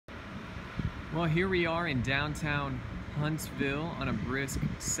Well, here we are in downtown Huntsville on a brisk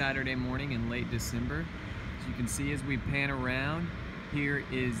Saturday morning in late December. As you can see as we pan around, here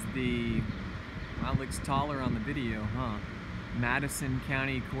is the, well, it looks taller on the video, huh? Madison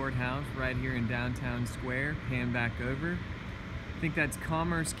County Courthouse right here in downtown Square. Pan back over. I think that's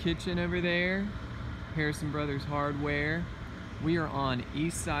Commerce Kitchen over there. Harrison Brothers Hardware. We are on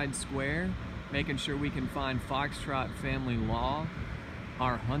Eastside Square, making sure we can find Foxtrot Family Law,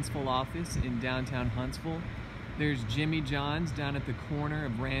 our Huntsville office in downtown Huntsville. There's Jimmy John's down at the corner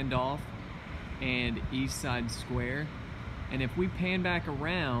of Randolph and Eastside Square. And if we pan back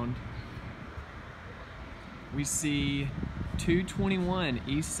around, we see 221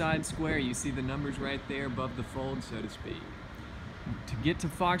 Eastside Square. You see the numbers right there above the fold, so to speak. To get to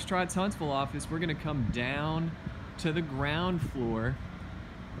Foxtrot's Huntsville office, we're gonna come down to the ground floor.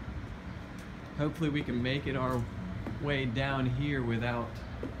 Hopefully we can make it our way down here without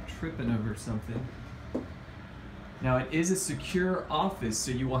tripping over something. Now it is a secure office,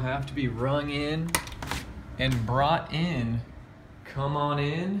 so you will have to be rung in and brought in. Come on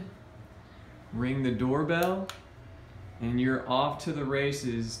in, ring the doorbell, and you're off to the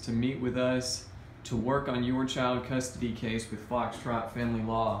races to meet with us to work on your child custody case with Foxtrot Family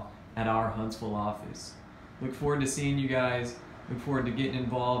Law at our Huntsville office. Look forward to seeing you guys. Look forward to getting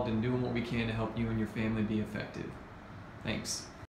involved and doing what we can to help you and your family be effective. Thanks.